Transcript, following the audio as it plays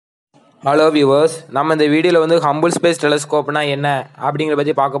Hello viewers, நம்ம இந்த வீடியோவில் வந்து ஹம்பிள் ஸ்பேஸ் டெலஸ்கோப்னா என்ன அப்படிங்கிற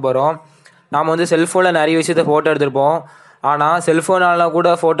பற்றி பார்க்க போகிறோம். நாம் வந்து செல்ஃபோனில் நிறைய விஷயத்தை ஃபோட்டோ எடுத்திருப்போம். ஆனால் செல்ஃபோனாலாம் கூட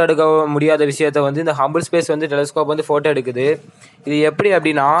ஃபோட்டோ எடுக்க முடியாத விஷயத்தை வந்து இந்த ஹம்பிள் ஸ்பேஸ் வந்து டெலஸ்கோப் வந்து ஃபோட்டோ எடுக்குது. இது எப்படி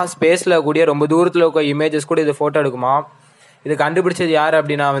அப்படின்னா, ஸ்பேஸில் கூடிய ரொம்ப தூரத்தில் இருக்க இமேஜஸ் கூட இது ஃபோட்டோ எடுக்குமா. இது கண்டுபிடிச்சது யார்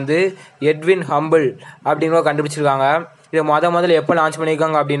அப்படின்னா வந்து எட்வின் ஹம்பிள் அப்படிங்கிற கண்டுபிடிச்சிருக்காங்க. இதை முதல்ல எப்போ லான்ச்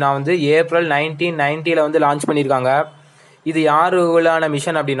பண்ணியிருக்காங்க அப்படின்னா வந்து ஏப்ரல் 1990 வந்து லான்ச் பண்ணியிருக்காங்க. இது யாருலான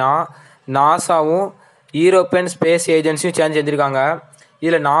மிஷன் அப்படின்னா நாசாவும் யூரோப்பியன் ஸ்பேஸ் ஏஜென்சியும் சேர்ந்து செஞ்சுருக்காங்க.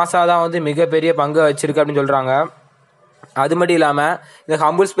 இதில் நாசா தான் வந்து மிகப்பெரிய பங்கு வச்சுருக்கு அப்படின்னு சொல்கிறாங்க. அது மட்டும் இல்லாமல் இந்த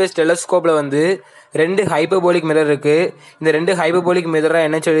ஹம்பிள் ஸ்பேஸ் டெலஸ்கோப்பில் வந்து 2 ஹைப்பர்போலிக் மிரர் இருக்குது. இந்த 2 ஹைப்பர்போலிக் மிரராக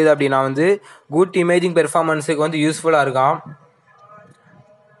என்ன சொல்லுது அப்படின்னா வந்து குட் இமேஜிங் பெர்ஃபார்மன்ஸுக்கு வந்து யூஸ்ஃபுல்லாக இருக்கும்.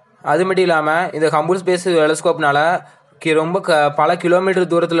 அது மட்டும் இல்லாமல் இந்த ஹம்பிள் ஸ்பேஸ் டெலஸ்கோப்னால ரொம்ப பல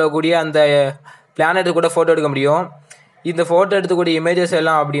கிலோமீட்டர் தூரத்தில் இருக்கக்கூடிய அந்த பிளானெட்டு கூட ஃபோட்டோ எடுக்க முடியும். இந்த ஃபோட்டோ எடுத்துக்கூடிய இமேஜஸ்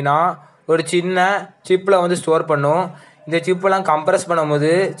எல்லாம் அப்படின்னா ஒரு சின்ன சிப்பில் வந்து ஸ்டோர் பண்ணும். இந்த சிப்பெல்லாம் கம்ப்ரஸ் பண்ணும்போது,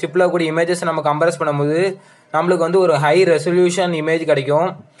 சிப்பில் கூடிய இமேஜஸ் நம்ம கம்ப்ரஸ் பண்ணும்போது நம்மளுக்கு வந்து ஒரு ஹை ரெசல்யூஷன் இமேஜ் கிடைக்கும்.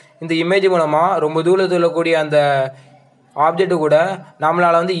 இந்த இமேஜ் மூலமாக ரொம்ப தூரத்தில் இருக்கக்கூடிய அந்த ஆப்ஜெக்ட்டு கூட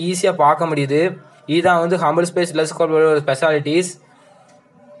நம்மளால் வந்து ஈஸியாக பார்க்க முடியுது. இதுதான் வந்து ஹம்பிள் ஸ்பேஸ் டெலஸ்கோப்போட ஒரு ஸ்பெஷாலிட்டிஸ்.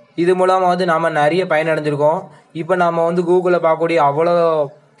 இது மூலமாக வந்து நம்ம நிறைய பயனடைஞ்சிருக்கோம். இப்போ நம்ம வந்து கூகுளில் பார்க்கக்கூடிய அவ்வளோ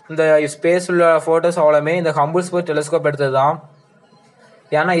இந்த ஸ்பேஸ் உள்ள ஃபோட்டோஸ் அவ்வளோமே இந்த ஹம்பிள் ஸ்பேஸ் டெலஸ்கோப் எடுத்தது தான்.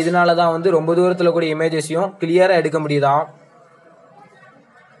 ஏன்னா இதனால தான் வந்து ரொம்ப தூரத்தில் கூடிய இமேஜஸையும் கிளியராக எடுக்க முடியுதான்.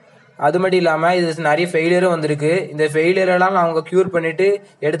 அது மட்டும் இல்லாமல் இது நிறைய ஃபெயிலியரும் வந்திருக்கு. இந்த ஃபெயிலியரெல்லாம் அவங்க க்யூர் பண்ணிவிட்டு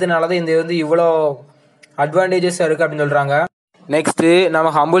எடுத்தனால தான் இந்த வந்து இவ்வளோ அட்வான்டேஜஸ் இருக்குது அப்படின்னு சொல்கிறாங்க. நெக்ஸ்ட்டு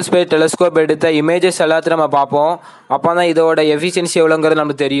நம்ம ஹம்பிள் ஸ்பேஸ் டெலஸ்கோப் எடுத்த இமேஜஸ் எல்லாத்தையும் நம்ம பார்ப்போம். அப்போ தான் இதோட எஃபிஷியன்சி எவ்வளோங்கிறது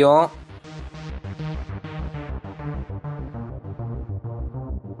நமக்கு தெரியும்.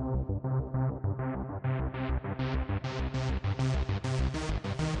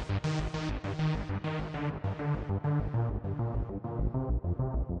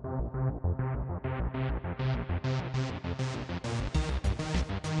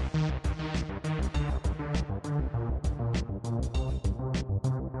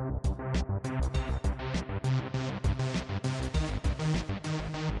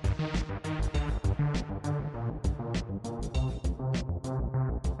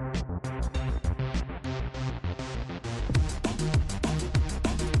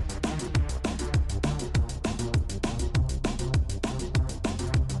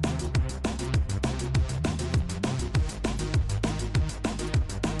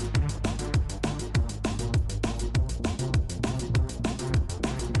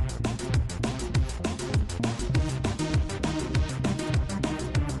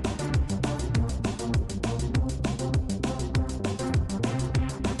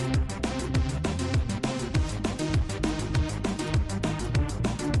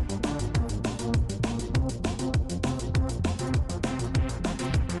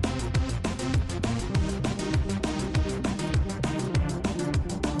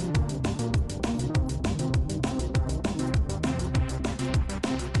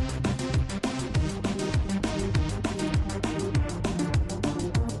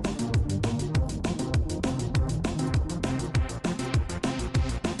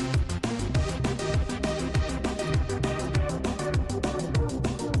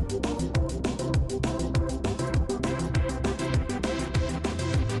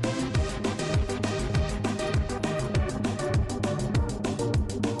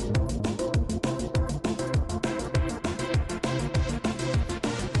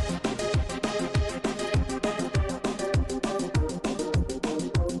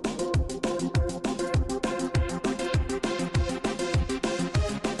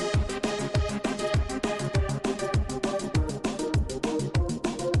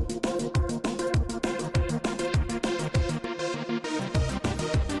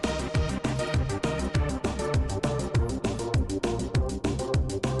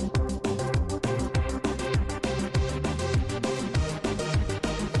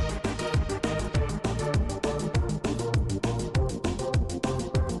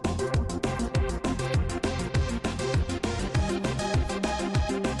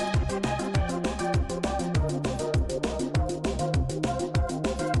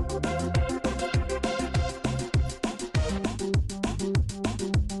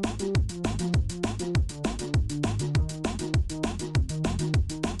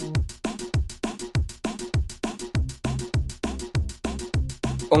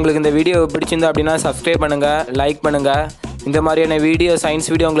 உங்களுக்கு இந்த வீடியோ பிடிச்சிருந்தா அப்படின்னா சப்ஸ்கிரைப் பண்ணுங்கள், லைக் பண்ணுங்கள். இந்த மாதிரியான வீடியோ,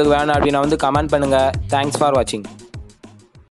 சயின்ஸ் வீடியோ உங்களுக்கு வேணும் அப்படின்னா வந்து கமெண்ட் பண்ணுங்கள். தேங்க்ஸ் ஃபார் வாட்சிங்.